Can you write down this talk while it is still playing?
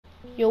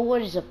Yo,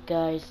 what is up,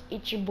 guys?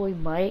 It's your boy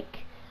Mike,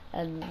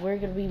 and we're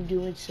gonna be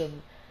doing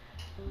some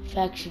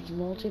factions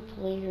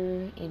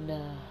multiplayer in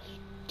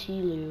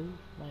Tlou,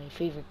 my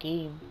favorite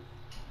game.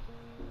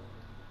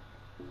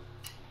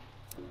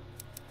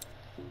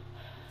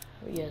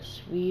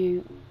 Yes,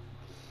 we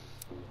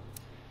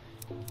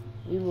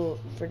will.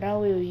 For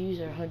now, we will use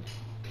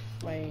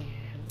my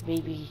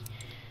baby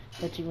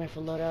hunting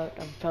rifle loadout.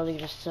 I'm probably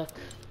gonna suck.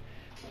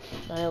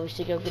 I always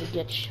think I'm gonna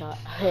get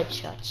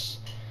headshots.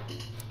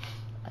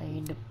 I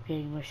end up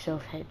getting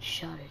myself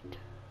headshotted.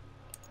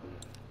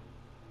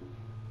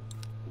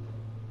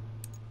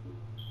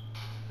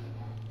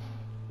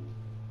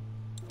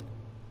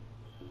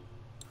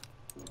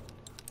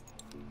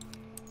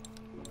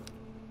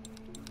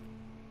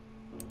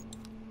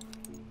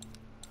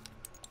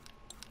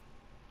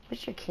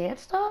 Mr. Can't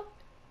Stop?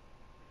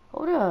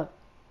 Hold up.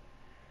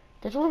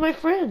 That's one of my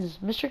friends,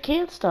 Mr.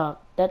 Can't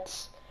Stop.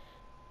 That's...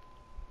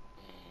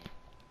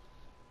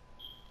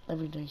 I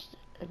mean,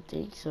 I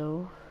think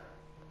so.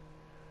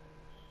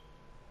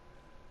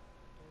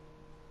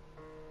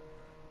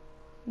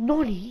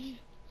 Naughty.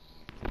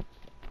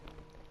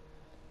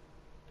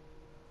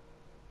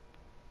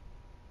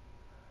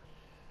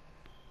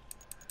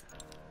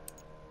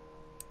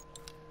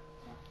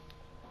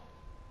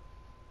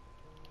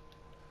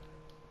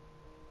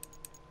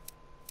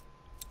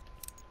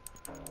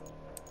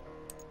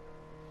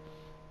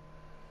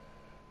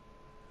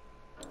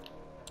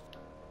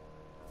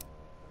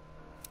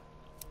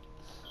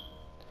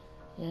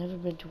 I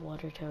haven't been to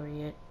Water Tower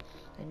yet.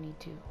 I need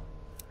to.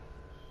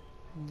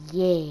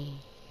 Yay.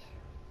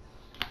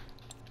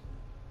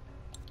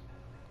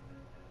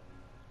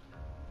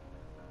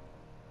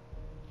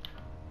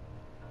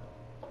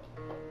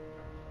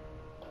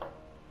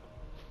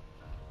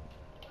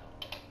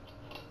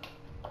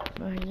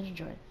 I'm gonna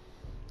join.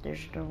 There's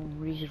no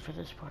reason for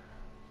this part.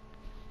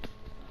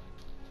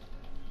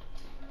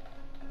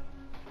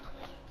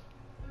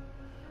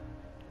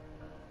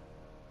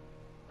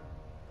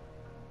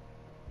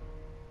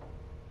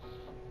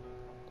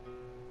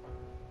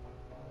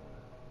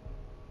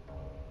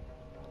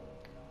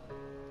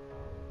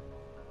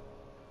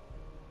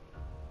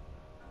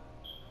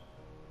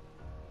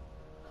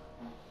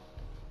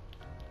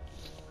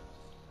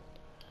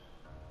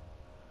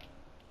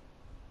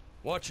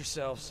 Watch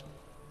yourselves.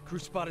 Crew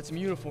spotted some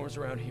uniforms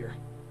around here.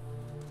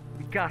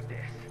 We got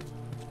this.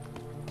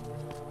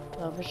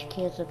 Mr.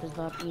 Cansup is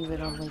not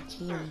even on my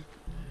team.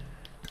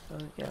 Oh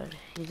god,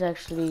 he's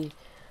actually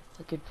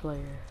a good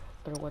player.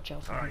 Better watch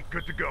out for him. Alright,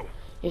 good to go.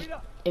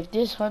 If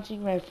this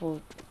hunting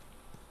rifle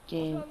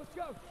game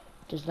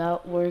does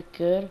not work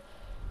good,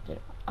 then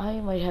I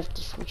might have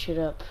to switch it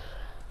up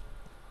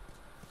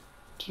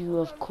to,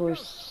 of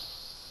course.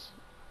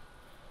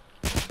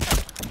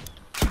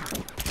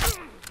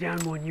 Down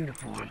one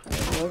uniform.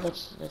 Well,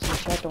 that's a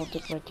shot. Don't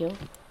take my kill.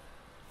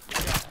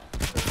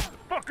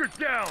 Fucker's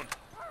down.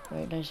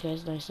 Alright, nice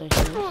guys, nice.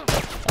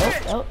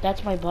 Oh,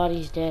 that's my body.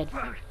 He's dead.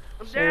 I'm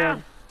So,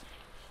 down.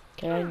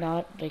 can I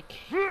not like?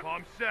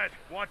 Bomb set.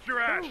 Watch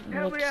your ass.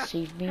 Help me out.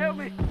 Save me. Help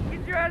me.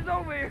 Get your ass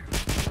over here.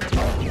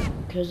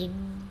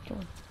 Cousin, come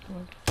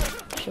on.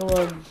 Show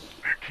him.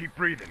 Keep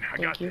breathing. I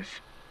got this.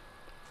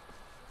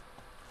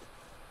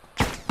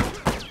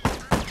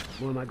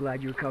 Boy, am I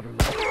glad you're covering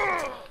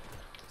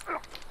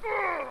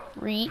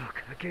me.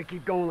 Look, I can't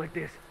keep going like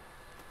this.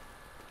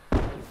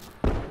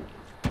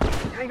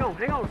 Hang on a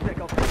sec. I'll pick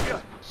you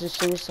up. This is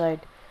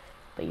suicide,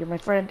 but you're my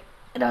friend,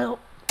 and I'll.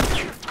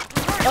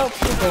 Oh,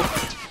 stupid.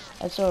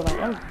 That's all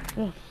right.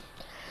 Oh.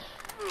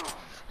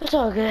 It's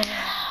all good.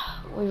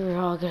 We were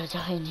all gonna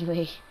die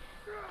anyway.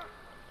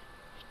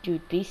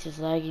 Dude, Beast is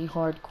lagging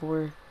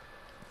hardcore.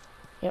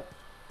 Yep.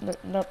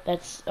 Nope.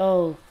 That's.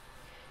 Oh,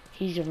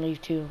 he's gonna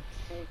leave too,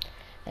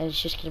 and it's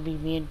just gonna be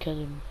me and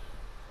Cousin.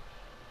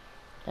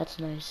 That's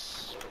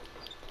nice.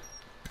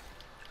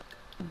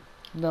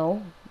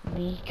 No,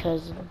 me,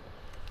 Cousin.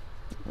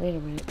 Wait a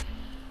minute.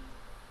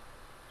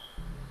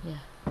 Yeah.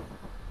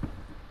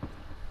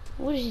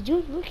 What is he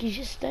doing? Look, he's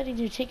just standing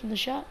there taking the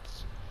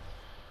shots.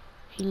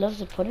 He loves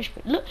the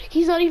punishment. Look,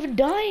 he's not even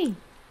dying.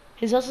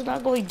 His health is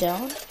not going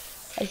down.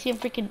 I see him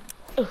freaking.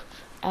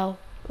 Ow.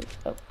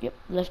 Oh, yep,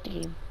 left the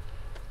game.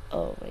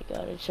 Oh my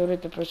god, and so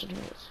did the person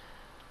who was.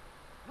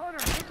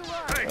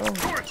 Hey,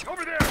 Forrest,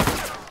 over there.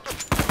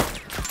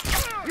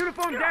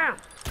 Uniform down.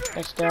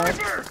 That's down.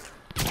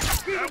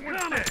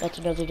 That That's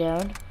another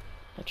down.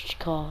 That's what you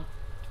call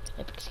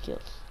epic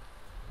skills.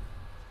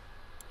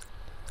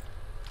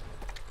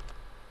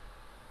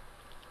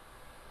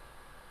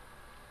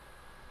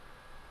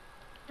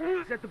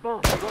 Set the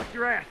bomb. Watch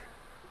your ass.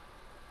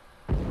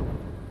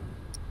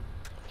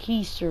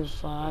 He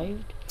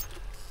survived.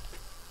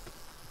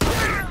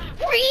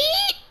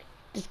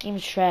 This game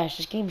is trash.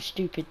 This game is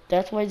stupid.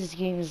 That's why this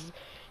game is.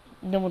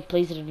 No one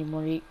plays it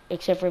anymore,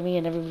 except for me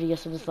and everybody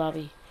else in this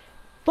lobby.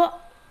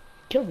 But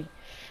kill me.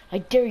 I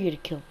dare you to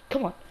kill me.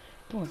 Come on.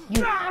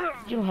 You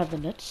don't have the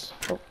nuts.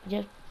 Oh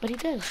yeah, but he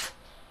does.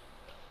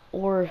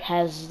 Or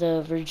has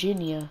the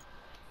Virginia,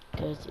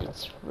 because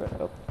it's.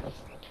 Oh.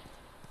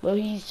 Well,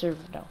 he's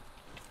served now.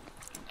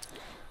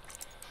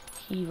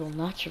 He will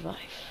not survive.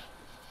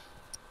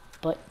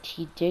 But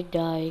he did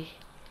die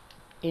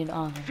in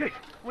honor. Shit,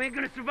 we ain't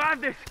gonna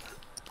survive this.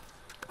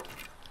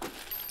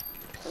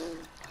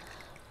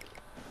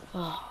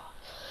 Oh.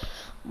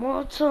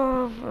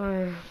 Molotov,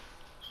 or...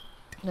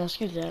 No,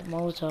 excuse that,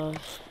 Molotov.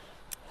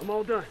 I'm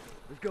all done.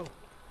 Let's go.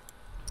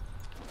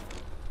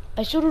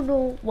 I still don't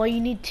know why you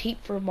need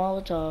tape for a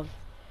Molotov.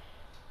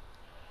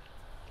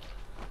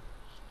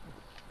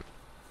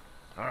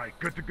 All right,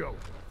 good to go.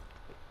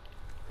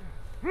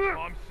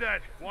 I'm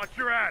set. Watch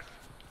your ass.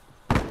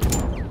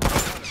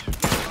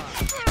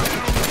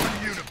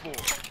 Uniform.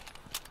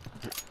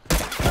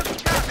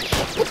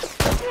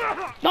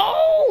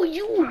 No,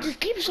 you just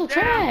keep it so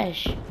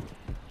trash.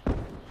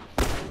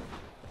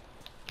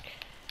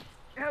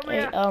 Help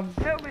Hey,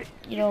 Help me.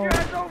 you know, Your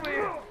ass over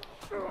here.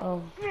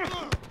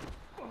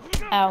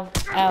 ow,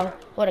 ow.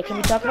 What, can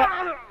we talk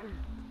about?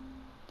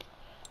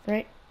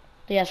 Right?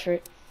 They asked for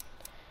it.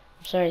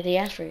 I'm sorry, they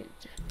asked for it.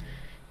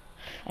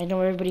 I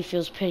know everybody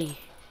feels pity,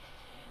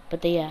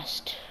 but they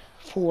asked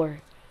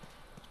for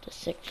the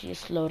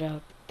sexiest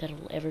loadout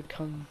that'll ever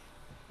come.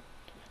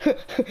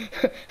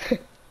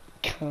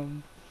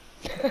 Come.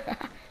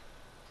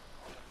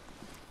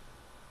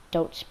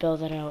 Don't spell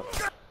that out.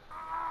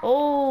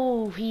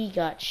 Oh, he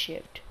got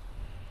shipped.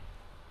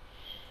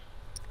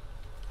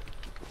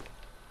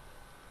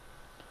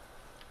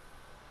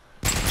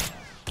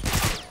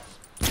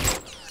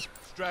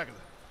 Straggler,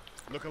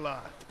 look alive.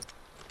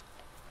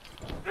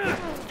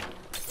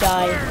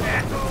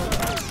 Die.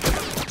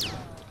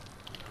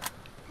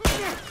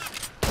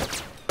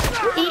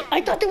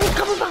 I thought they were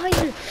coming behind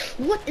you.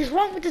 What is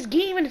wrong with this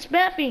game and its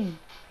mapping?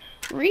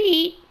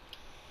 Reed.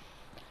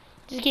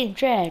 This game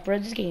trash, bro.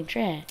 This game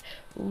trash.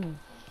 Ooh.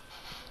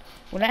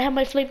 When I have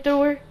my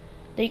flamethrower,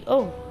 they...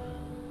 Oh.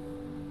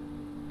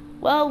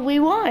 Well, we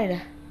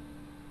won.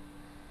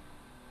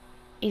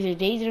 Either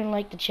they didn't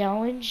like the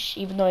challenge,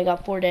 even though I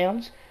got 4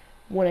 downs,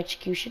 1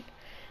 execution.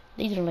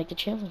 They didn't like the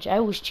challenge. I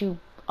was too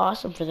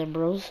awesome for them,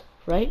 bros.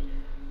 Right?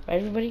 Right,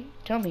 everybody?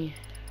 Tell me.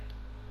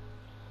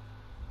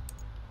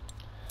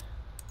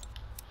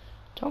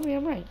 Tell me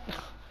I'm right.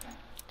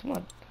 Come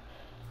on.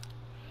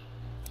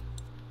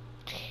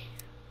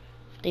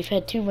 They've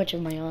had too much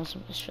of my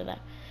awesomeness for that.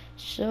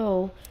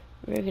 So,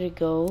 we're gonna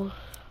go...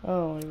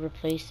 Oh, I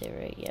replaced it,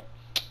 right? Yep.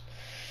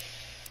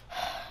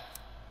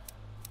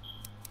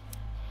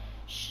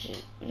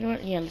 Shit. You know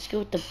what? Yeah, let's go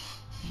with the...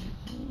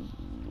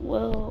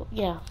 Well,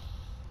 yeah.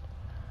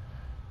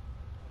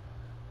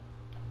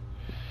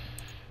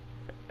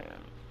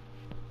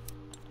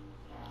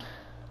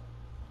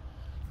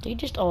 They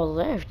just all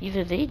left.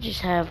 Either they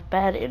just have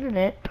bad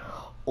internet,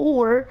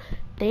 or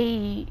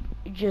they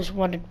just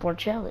wanted more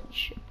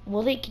challenge.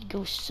 Well, they could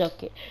go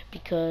suck it,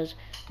 because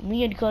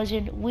me and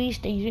cousin, we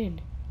stayed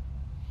in.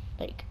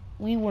 Like,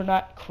 we were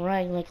not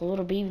crying like a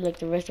little baby like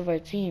the rest of our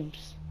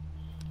teams.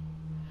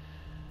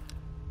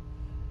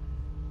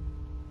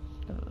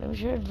 Let me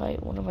try to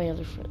invite one of my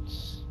other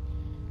friends.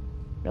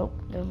 Nope,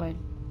 never mind.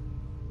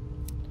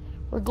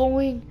 We're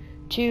going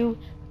to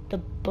the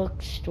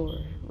bookstore,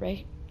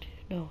 right?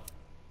 No.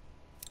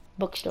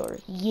 Bookstore.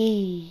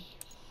 Yay.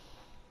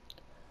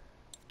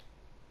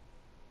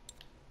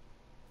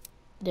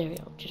 There we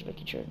go. Just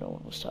making sure no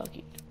one was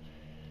talking.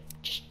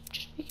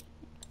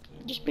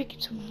 Just making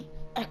some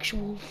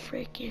actual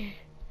freaking.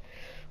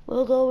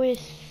 We'll go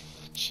with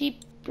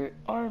cheaper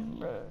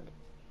armor.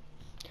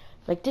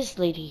 Like this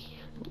lady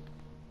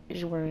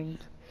is wearing.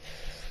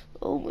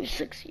 Oh, my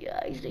sexy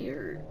eyes, they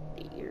hurt.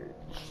 They hurt.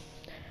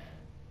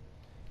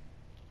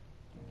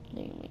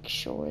 Let me make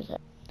sure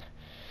that.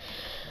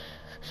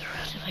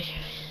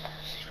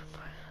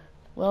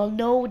 Well,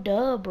 no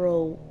duh,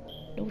 bro.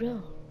 No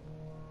duh.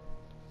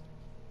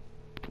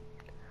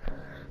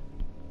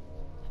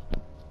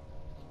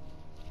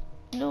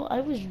 No,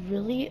 I was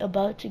really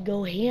about to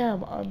go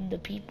ham on the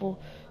people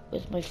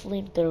with my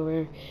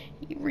flamethrower.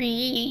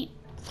 Reed.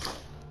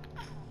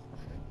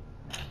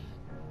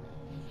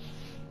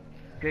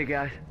 Okay,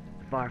 guys.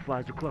 The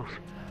fireflies are close.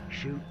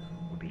 Shoot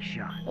or be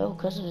shot. Oh,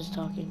 cousin is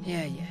talking.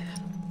 Yeah. Yeah.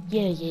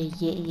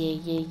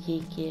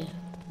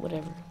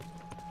 Whatever.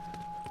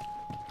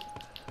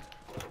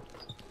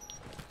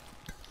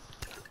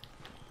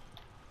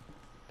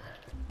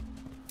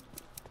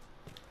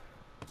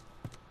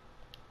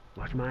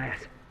 Watch my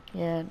ass.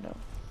 Yeah, no.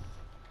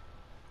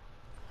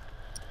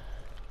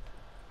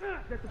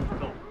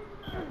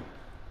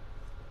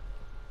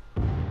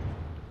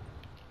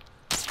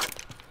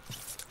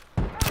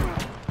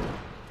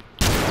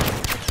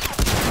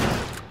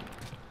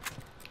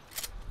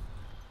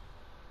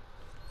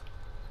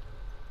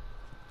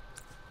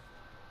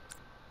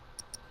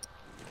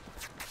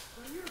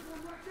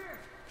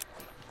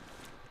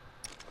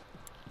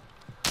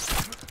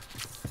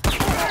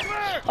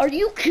 Are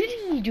you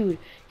kidding me, dude?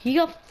 He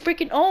got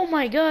freaking... Oh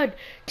my god.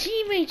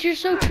 Teammates, you're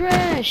so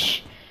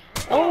trash.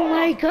 Oh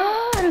my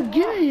god,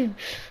 again.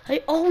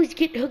 I always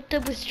get hooked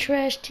up with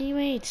trash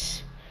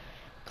teammates.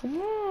 Come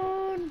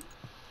on.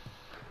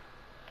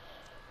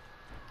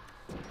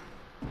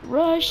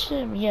 Rush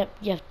them. Yep.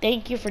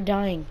 Thank you for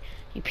dying.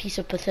 You piece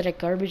of pathetic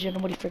garbage that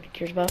nobody freaking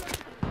cares about.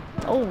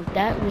 Oh,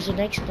 that was an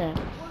X-Snap.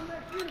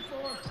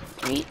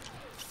 Wait.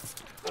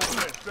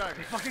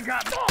 They fucking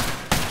got me.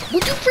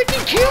 Would you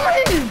freaking kill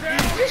him?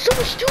 You're so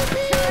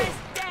stupid.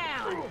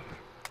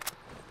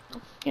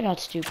 You're not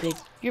stupid.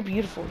 You're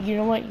beautiful. You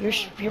know what?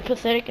 You're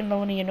pathetic and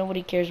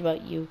nobody cares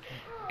about you.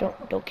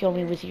 Don't kill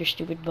me with your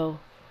stupid bow.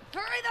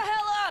 Hurry the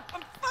hell up!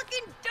 I'm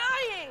fucking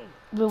dying!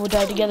 We will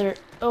die together.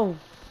 Oh.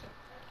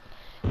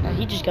 Now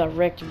he just got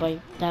wrecked by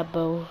that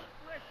bow.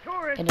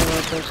 And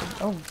another person.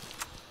 Oh.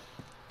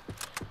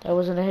 That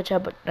wasn't a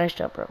headshot, but nice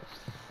job, bro.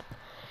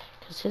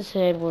 Because his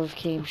head would have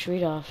came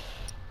straight off.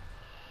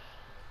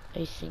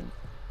 I think.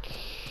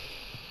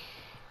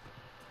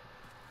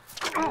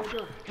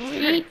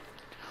 Yeet.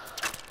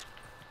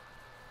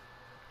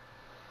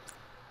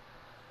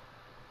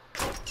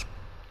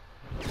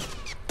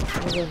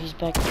 Oh, no, he's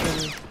back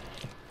together.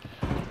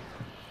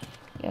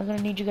 Yeah, I'm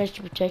gonna need you guys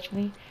to protect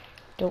me.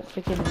 Don't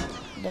freaking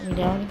let me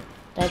down.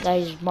 That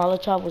guy's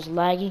Molotov was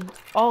lagging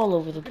all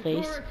over the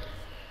place.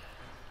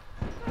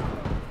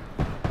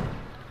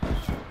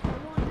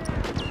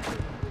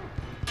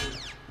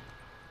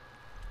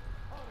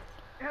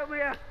 Help me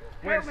out.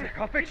 Wait a sec,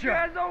 I'll fix you.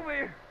 Guys over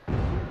here.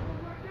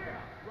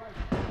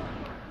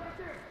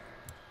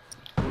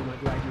 Oh my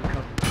God, you're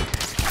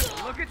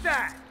coming. Look at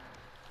that.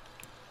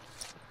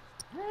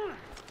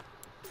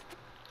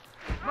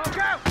 Smoke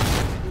out.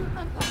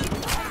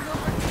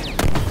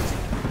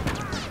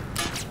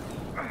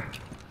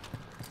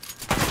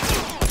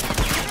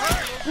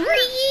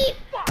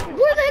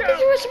 Where the heck is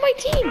the rest of my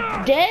team?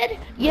 Dead?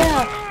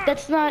 Yeah,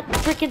 that's not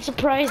freaking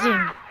surprising.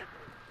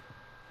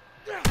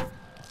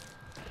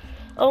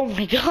 Oh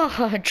my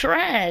God,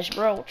 trash,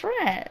 bro,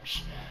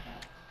 trash.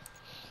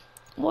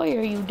 Why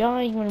are you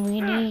dying when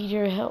we need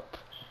your help?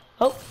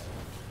 Oh,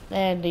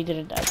 and they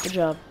didn't die. Good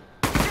job.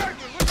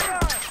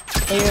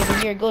 Player of the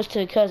year goes to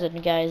a cousin,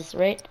 guys,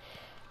 right?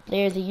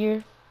 Player of the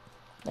year.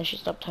 I should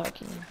stop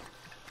talking.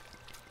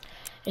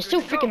 It's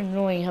still freaking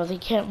annoying how they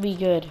can't be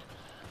good.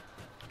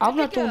 I'm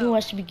not the one who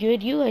has to be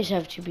good. You guys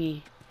have to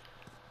be.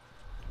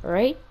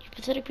 Right? You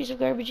pathetic piece of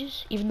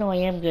garbages. Even though I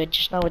am good,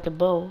 just not with the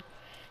bow.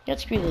 Yeah,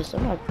 screw this.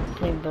 I'm not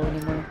playing bow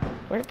anymore.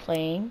 We're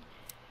playing.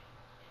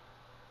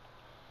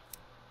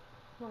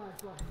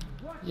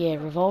 Yeah,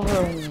 revolver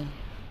only.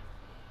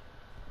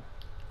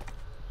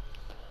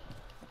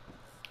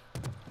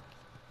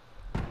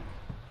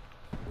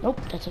 Nope,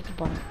 that's at the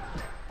bottom.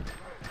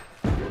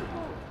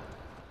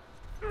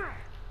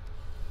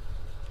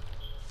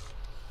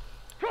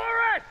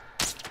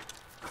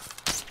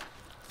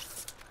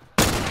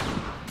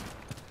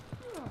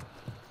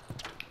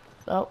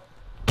 Oh,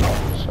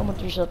 someone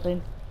threw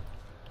something.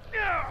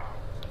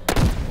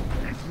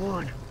 That's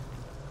one.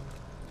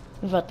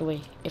 Move out the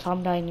way. If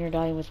I'm dying, you're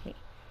dying with me.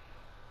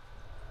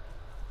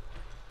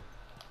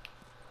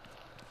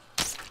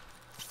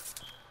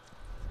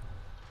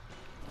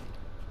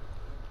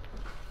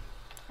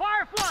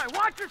 Firefly,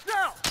 watch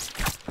yourself!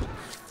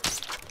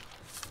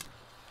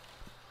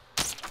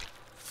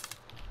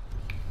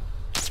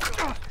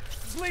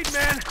 Bleed,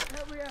 man!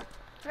 Help me out!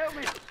 Help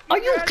me! Are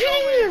you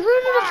kidding me?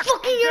 Run out of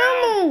fucking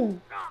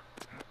ammo!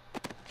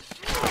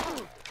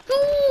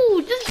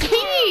 Dude, this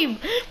game!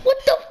 What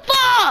the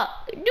fuck?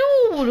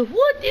 Dude,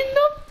 what in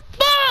the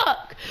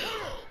fuck?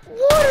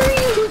 What are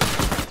you...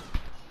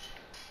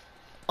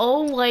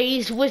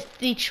 Always with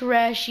the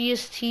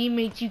trashiest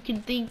teammates you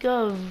can think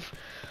of.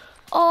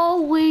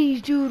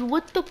 Always, dude.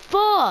 What the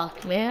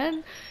fuck,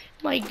 man?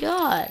 My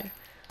God.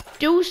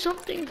 Do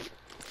something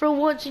for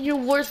once in your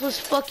worthless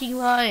fucking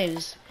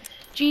lives.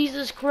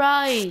 Jesus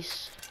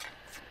Christ.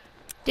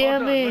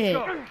 Damn it.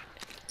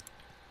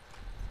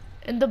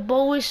 And the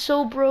bow is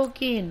so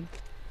broken.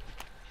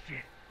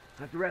 Shit.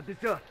 I have to wrap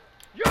this up.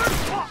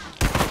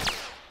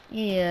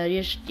 Yeah,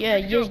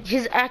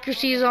 his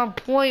accuracy is on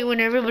point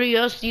when everybody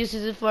else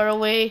uses it far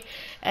away,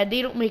 and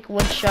they don't make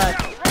one shot.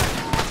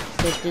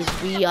 Could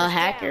this be a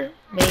hacker?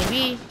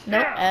 Maybe.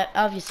 No,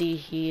 obviously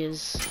he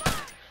is.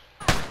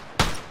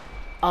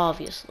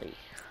 Obviously.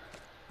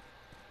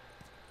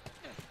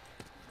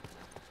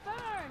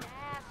 Burn,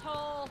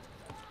 asshole!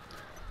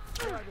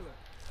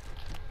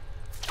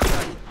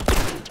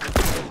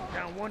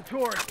 Down one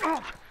torch.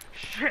 Oh,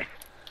 shit.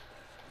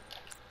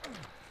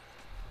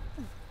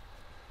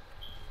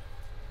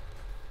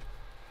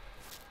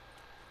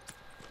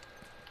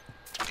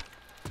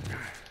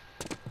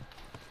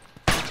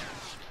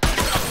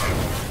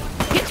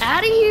 Get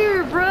out of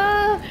here,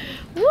 bruh!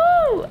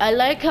 Woo! I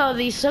like how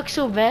they suck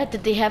so bad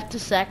that they have to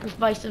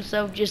sacrifice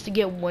themselves just to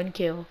get one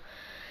kill.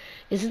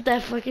 Isn't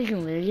that fucking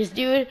hilarious,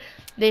 dude?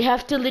 They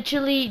have to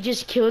literally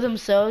just kill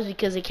themselves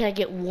because they can't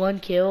get one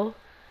kill.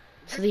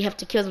 So they have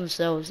to kill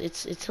themselves.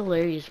 It's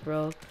hilarious,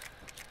 bro.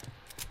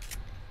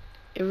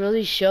 It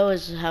really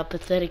shows how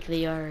pathetic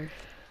they are.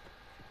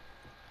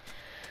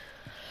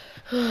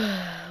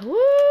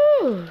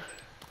 Woo!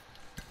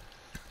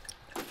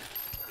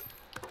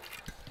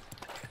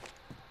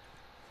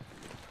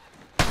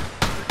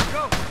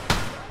 Go.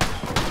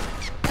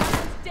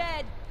 That's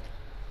dead.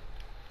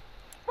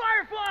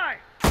 Firefly!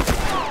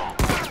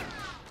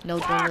 No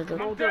the door.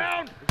 Come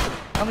down!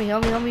 Help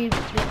me, you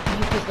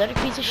pathetic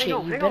piece of shit.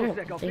 You Hang on a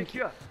better. sec, I'll Thank fix you.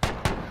 you up.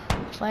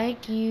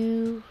 Thank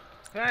you.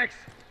 Thanks.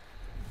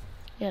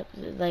 Yep,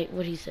 like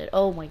what he said.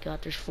 Oh my god,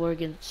 there's 4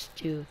 against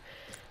 2.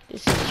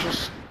 This is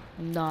just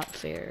not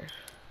fair.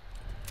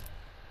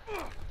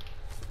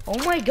 Oh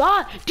my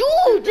god,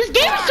 dude, this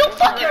game is so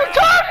fucking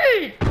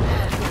retarded!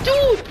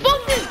 Dude,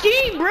 fuck this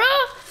game,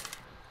 bruh!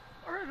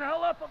 Hurry the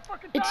hell up, I'm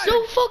fucking It's tired.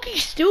 so fucking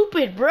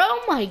stupid, bro.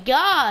 Oh my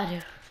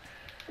god.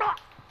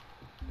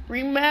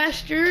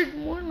 Remastered,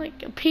 more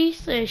like a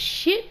piece of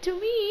shit to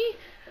me.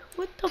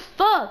 What the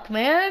fuck,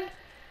 man?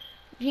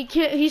 He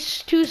can't.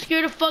 He's too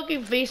scared of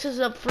fucking faces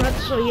up front,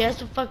 so he has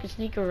to fucking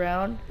sneak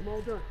around. I'm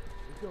all done.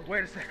 Let's go.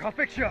 Wait a sec, I'll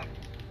fix you up.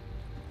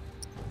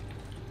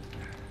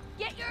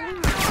 Get your ass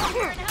over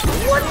here and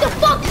help. What the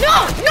fuck?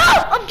 No, no,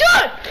 I'm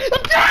done.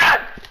 I'm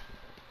done.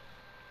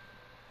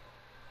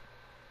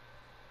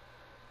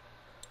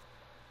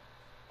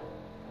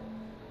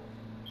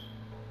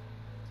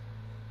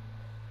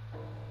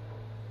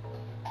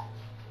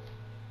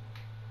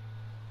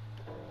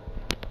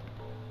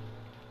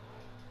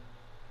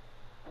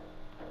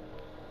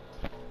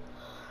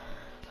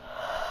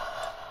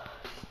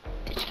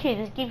 It's okay,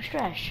 this game's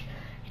trash.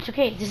 It's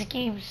okay, this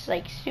game's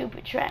like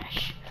stupid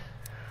trash.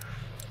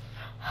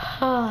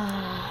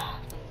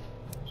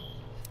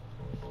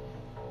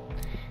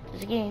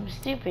 This game's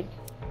stupid.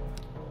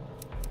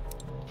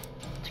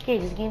 It's okay,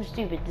 this game's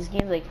stupid. This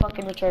game's like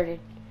fucking retarded.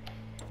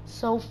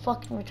 So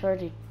fucking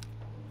retarded.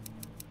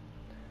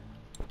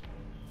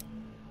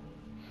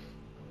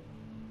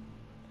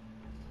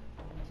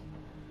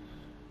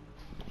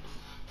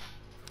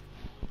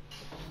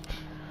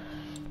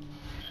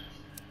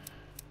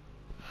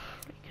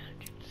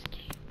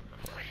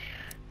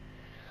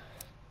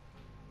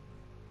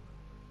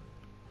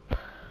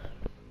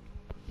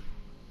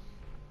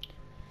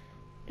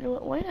 You know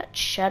what, why not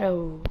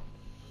Shadow?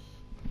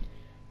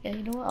 Yeah,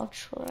 you know what, I'll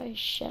try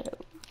Shadow.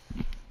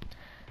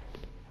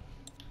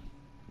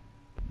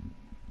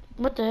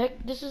 What the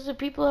heck? This is the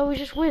people I was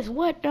just with.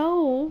 What?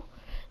 No.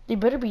 They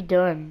better be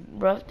done,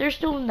 bro. If they're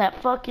still in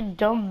that fucking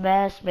dumb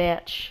mass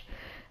match,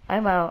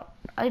 I'm out.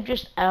 I'm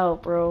just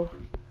out, bro.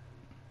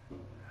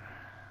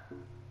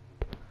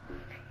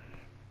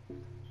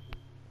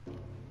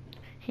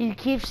 He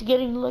keeps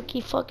getting lucky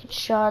fucking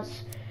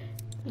shots.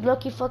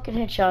 Lucky fucking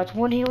headshots.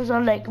 One, he was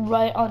on like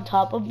right on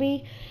top of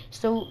me,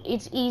 so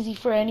it's easy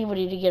for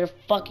anybody to get a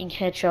fucking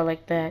headshot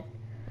like that.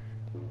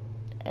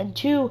 And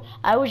 2,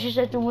 I was just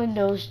at the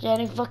window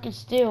standing fucking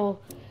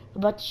still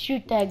about to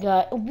shoot that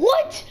guy.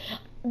 What?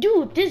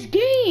 Dude, this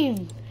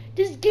game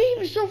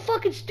is so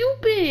fucking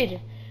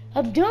stupid.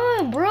 I'm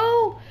done,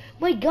 bro.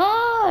 My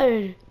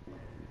god.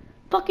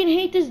 Fucking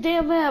hate this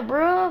damn map,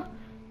 bro.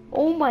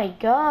 Oh my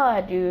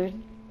god, dude.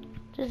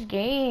 This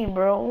game,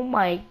 bro. Oh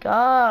my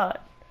god.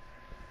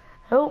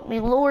 Help me,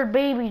 Lord,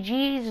 baby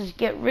Jesus,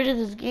 get rid of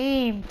this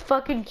game.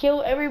 Fucking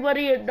kill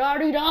everybody at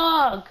Naughty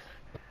Dog.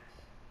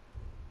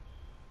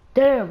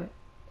 Damn it.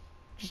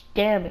 Just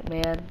damn it,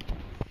 man.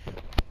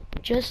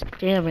 Just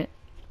damn it.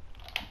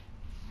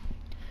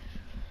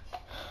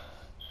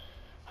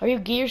 Are you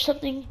gay or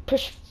something,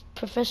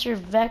 Professor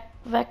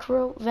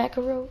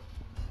Vaccaro?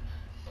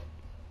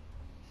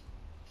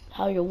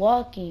 How you're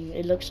walking,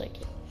 it looks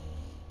like it.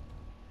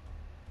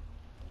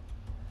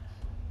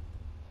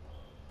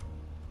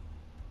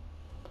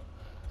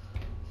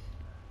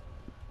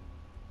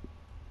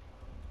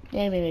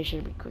 Yeah, maybe I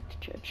should be quick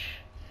to judge.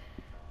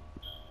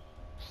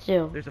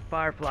 Still, There's a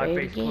Firefly Trade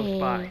base close again.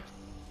 by.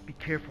 Be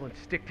careful and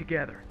stick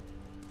together.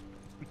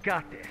 We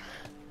got this.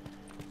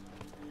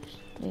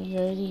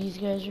 these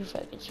guys are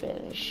fucking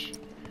Spanish.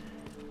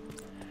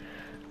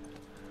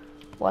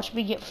 Watch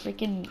me get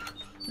freaking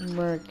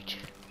murked.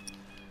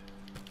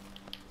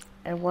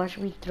 And watch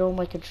me throw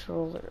my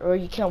controller. Or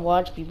you can't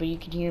watch me, but you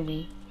can hear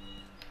me.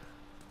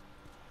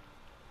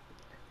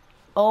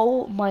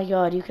 Oh my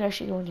god, you can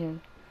actually go in here.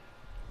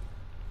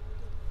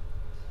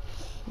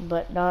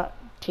 But not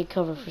take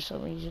cover for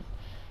some reason.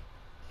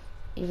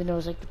 Even though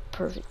it's like the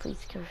perfect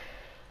place to cover.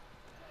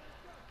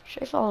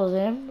 Should I follow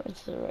them? Or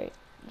to the right?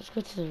 Let's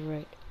go to the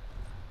right.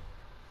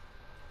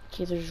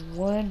 Okay, there's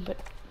one, but...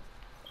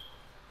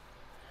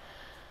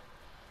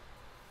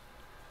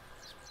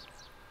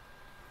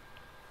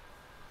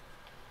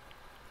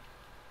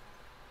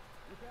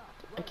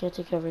 I can't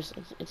take cover,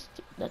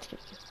 that's good.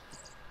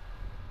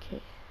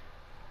 Okay.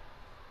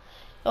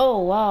 Oh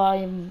wow, I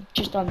am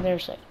just on their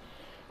side.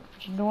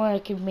 But you know what, I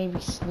could maybe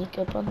sneak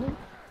up on them?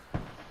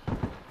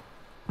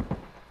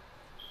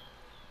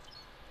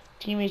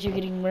 Teammates are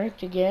getting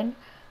murked again.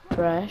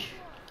 Trash.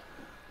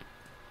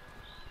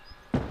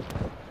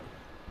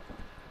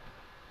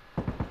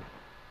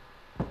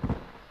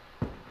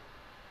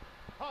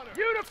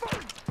 Beautiful!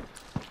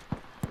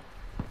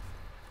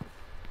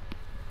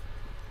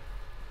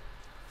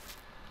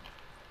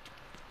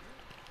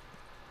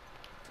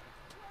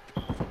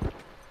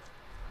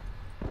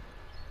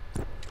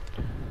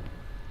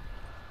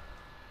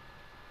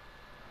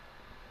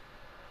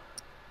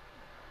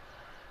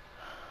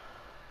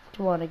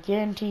 Come on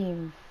again,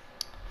 team.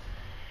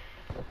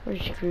 We're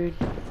screwed.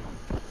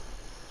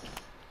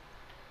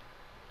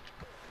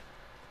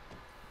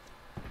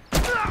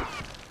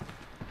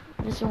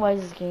 This is why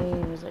this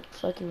game is like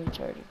fucking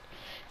retarded.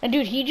 And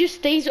dude, he just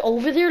stays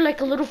over there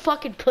like a little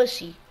fucking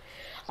pussy.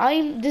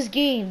 This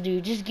game,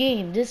 dude,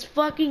 this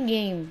fucking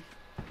game.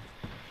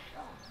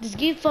 This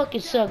game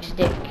fucking sucks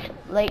dick.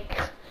 Like,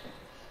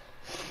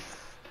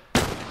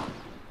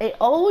 it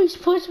always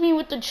puts me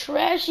with the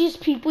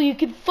trashiest people you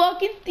can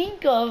fucking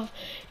think of.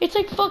 It's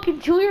like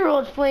fucking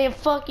 2-year-olds playing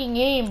fucking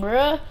game,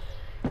 bruh.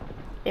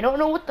 They don't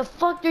know what the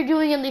fuck they're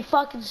doing and they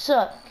fucking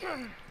suck.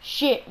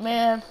 Shit,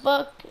 man,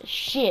 fuck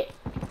shit.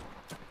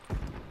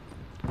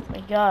 My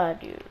god,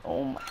 dude.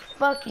 Oh my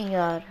fucking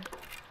god.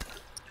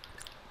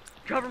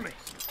 Cover me.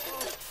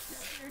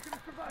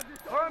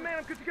 Alright, man,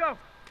 I'm good to go.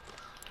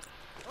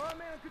 Alright,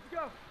 man, I'm good to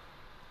go.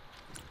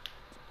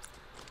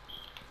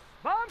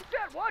 Bomb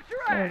set, watch your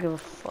I ass. don't give a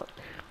fuck.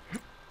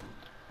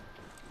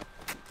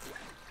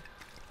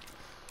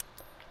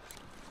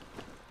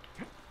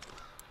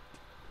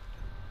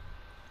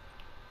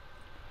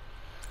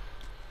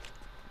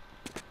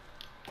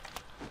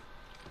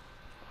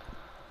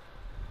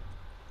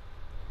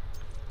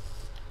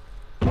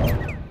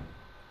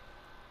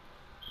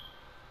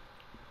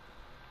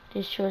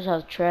 This shows how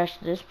trash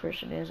this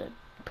person is at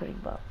putting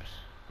bombs.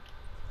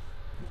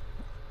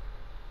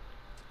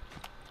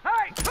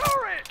 Hey,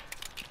 turret!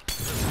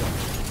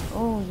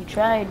 Oh, you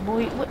tried,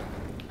 boy. What?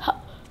 How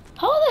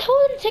the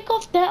hell did it take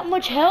off that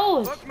much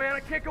health? Look, man, I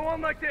can't go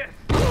on like this.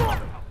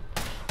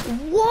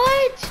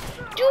 What?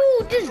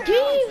 Dude, this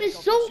game is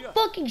so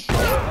fucking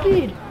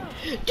stupid.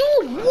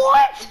 Dude,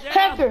 what?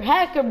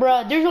 Hacker,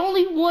 bro. There's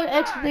only one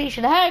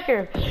explanation.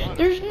 Hacker.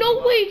 There's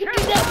no way you can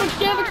do that much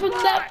damage from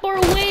that far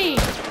away.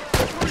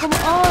 Come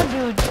on,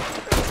 dude.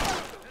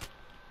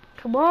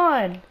 Come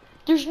on.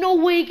 There's no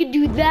way you can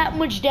do that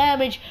much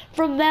damage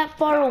from that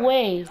far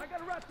away. I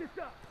gotta wrap this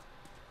up.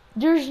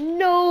 There's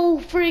no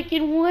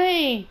freaking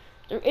way.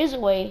 There is a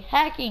way.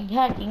 Hacking.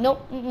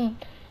 Nope.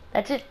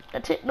 That's it.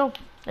 No.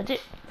 That's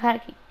it.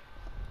 Hacking.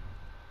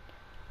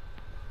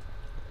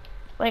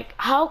 Like,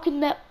 how can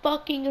that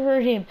fucking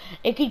hurt him?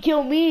 It could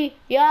kill me.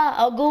 Yeah,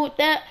 I'll go with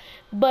that.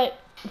 But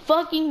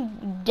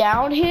fucking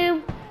down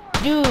him?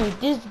 Dude,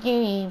 this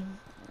game,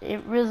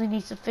 it really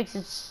needs to fix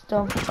its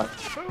dumb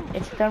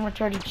it's dumb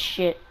retarded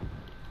shit.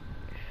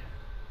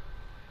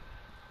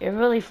 It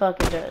really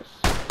fucking does.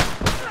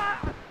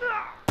 I'm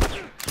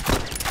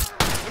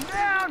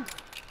down.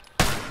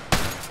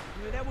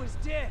 Dude, that was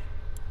dead.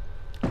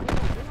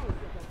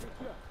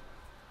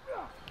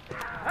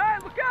 Hey,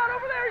 look out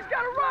over there. He's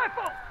got a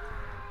rifle.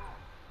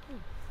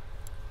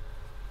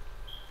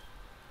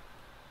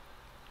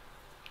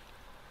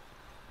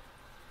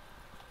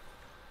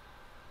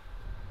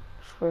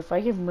 Or if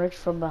I get murked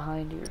from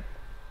behind here.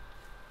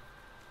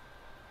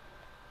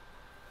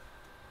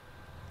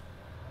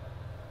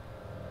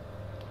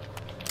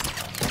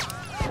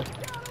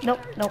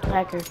 Nope,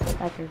 hacker.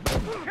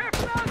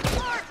 Careful now,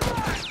 Clark.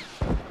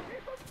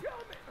 Keep him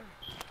coming.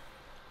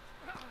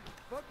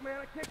 Fuck, man,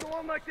 I can't go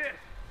on like this.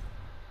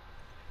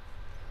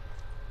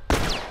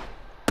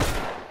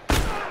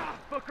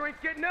 Fucker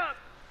ain't getting up.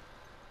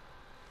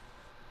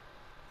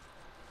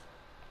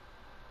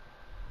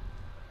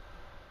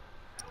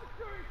 I'm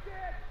sure he's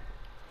dead.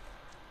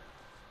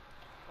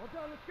 Hold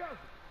on, let's go.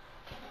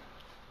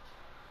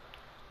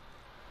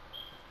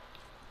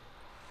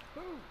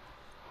 Boom.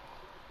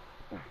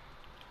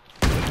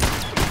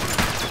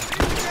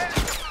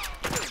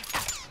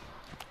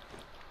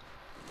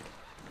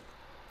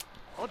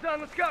 All done,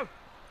 let's go.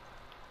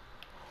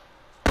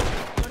 What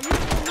are you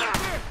doing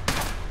here?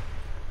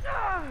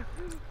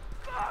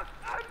 Fuck,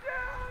 I'm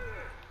down.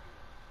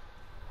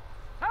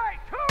 Hey,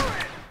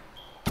 turret!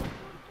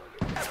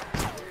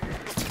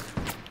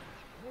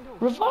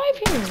 Revive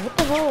him! What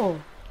the hell?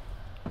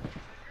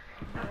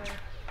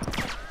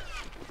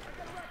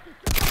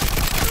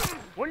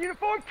 One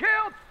uniform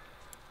killed.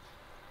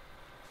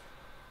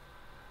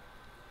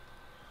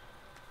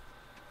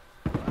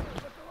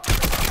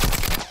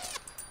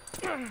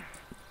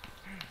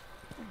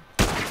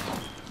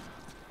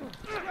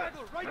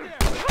 Right there.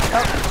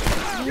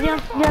 Oh,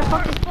 yeah,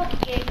 fuck this fucking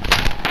game.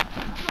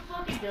 I'm so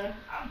fucking done.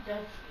 I'm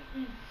done.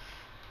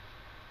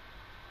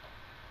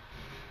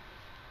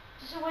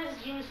 This is why this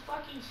game is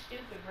fucking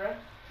stupid, bro.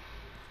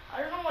 I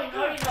don't know why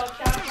Naughty Dog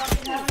can't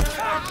fucking have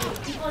another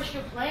update. People are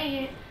still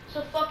playing it,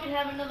 so fucking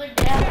have another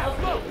damn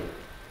update.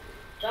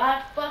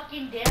 God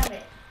fucking damn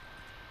it.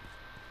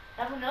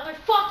 Have another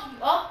fucking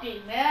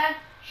update, man.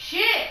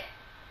 Shit.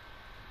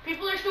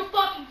 People are still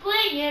fucking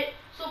playing it,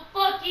 so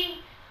fucking,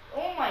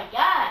 oh my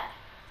god.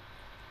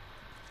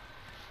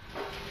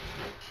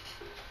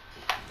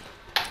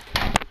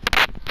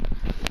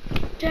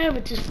 Damn,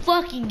 it's this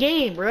fucking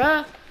game,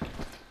 bruh.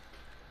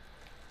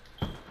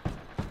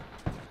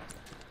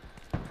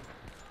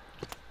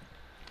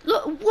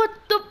 Look, what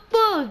the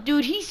fuck,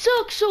 dude? He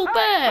sucks so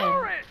bad.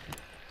 Turret!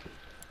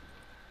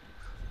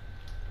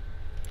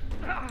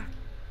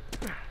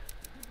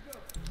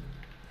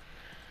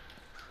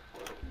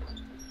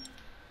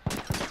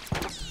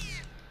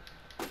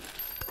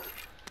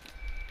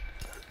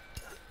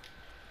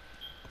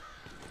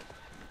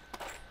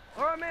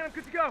 man, I'm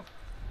good to go.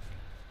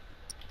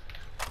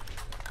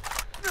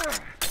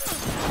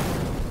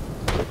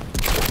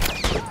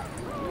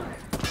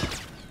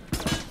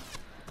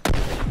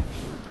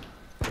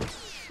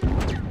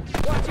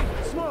 Watch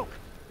it! Smoke!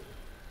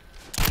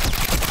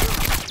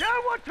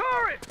 Down one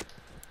turret!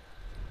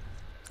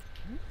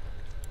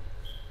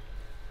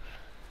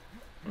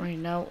 Right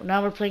now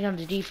we're playing on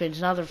the defense.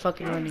 Now they're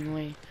fucking running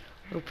away.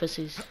 Little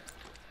pussies.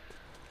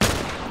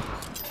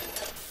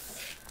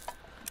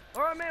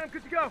 Alright, man, I'm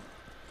good to go.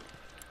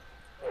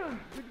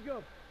 Good to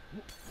go.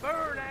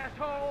 Burn,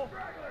 asshole!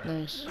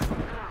 Nice.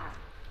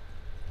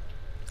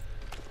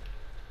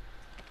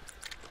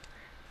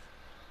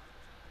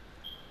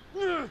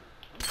 Come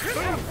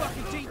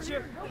fucking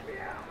teacher!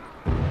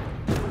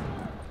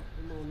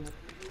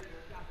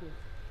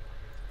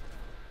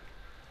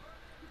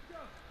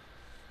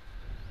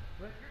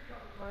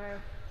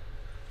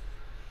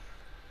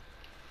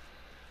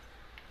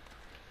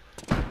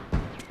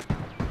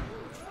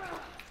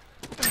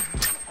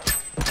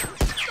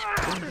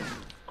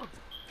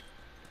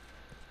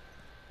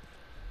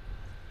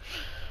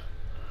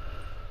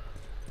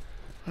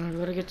 Alright, we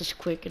gotta get this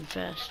quick and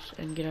fast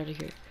and get out of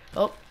here.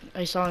 Oh,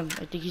 I saw him.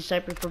 I think he's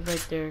sniping from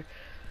right there.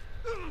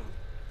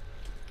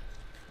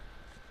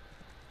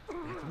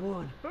 That's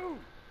one. Boom!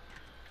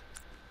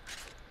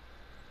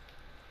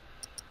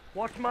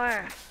 Watch my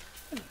ass.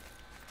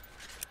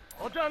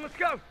 All done, let's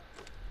go!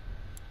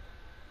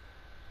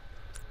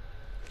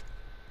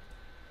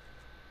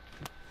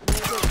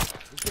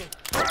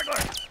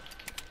 Straggler!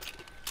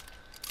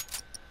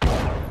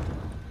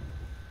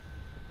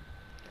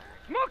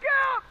 Smoke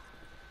out!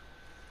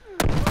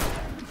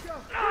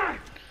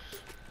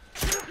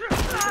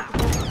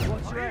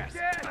 Watch your ass.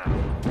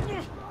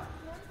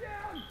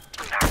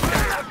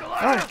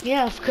 Oh,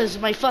 yeah, because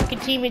my fucking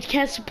teammates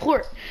can't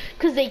support.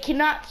 Because they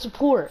cannot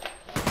support.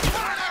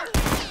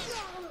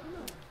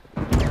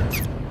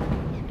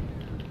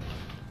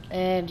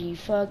 And he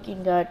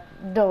fucking got...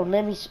 No,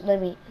 let me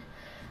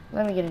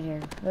get in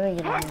here. Let me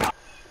get in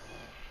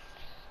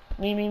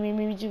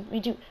here.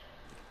 Me too.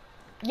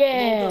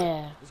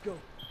 Yeah! Let's go.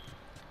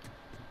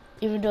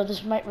 Even though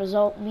this might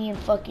result me in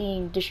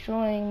fucking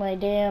destroying my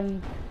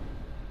damn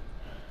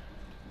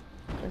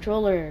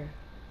controller.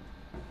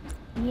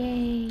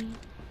 Yay.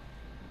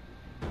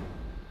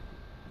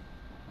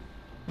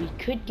 We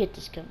could get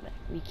this comeback.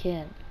 We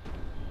can.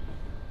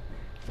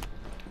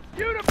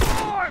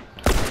 Uniform!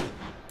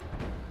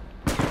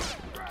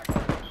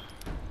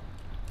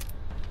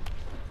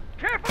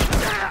 Careful!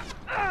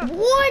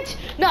 What?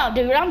 No,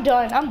 dude, I'm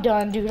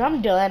done, dude.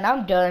 I'm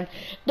done.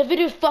 The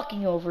video's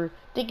fucking over.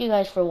 Thank you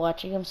guys for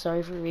watching. I'm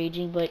sorry for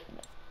raging, but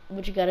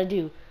what you gotta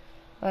do.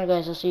 Alright,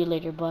 guys, I'll see you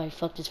later. Bye.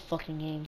 Fuck this fucking game.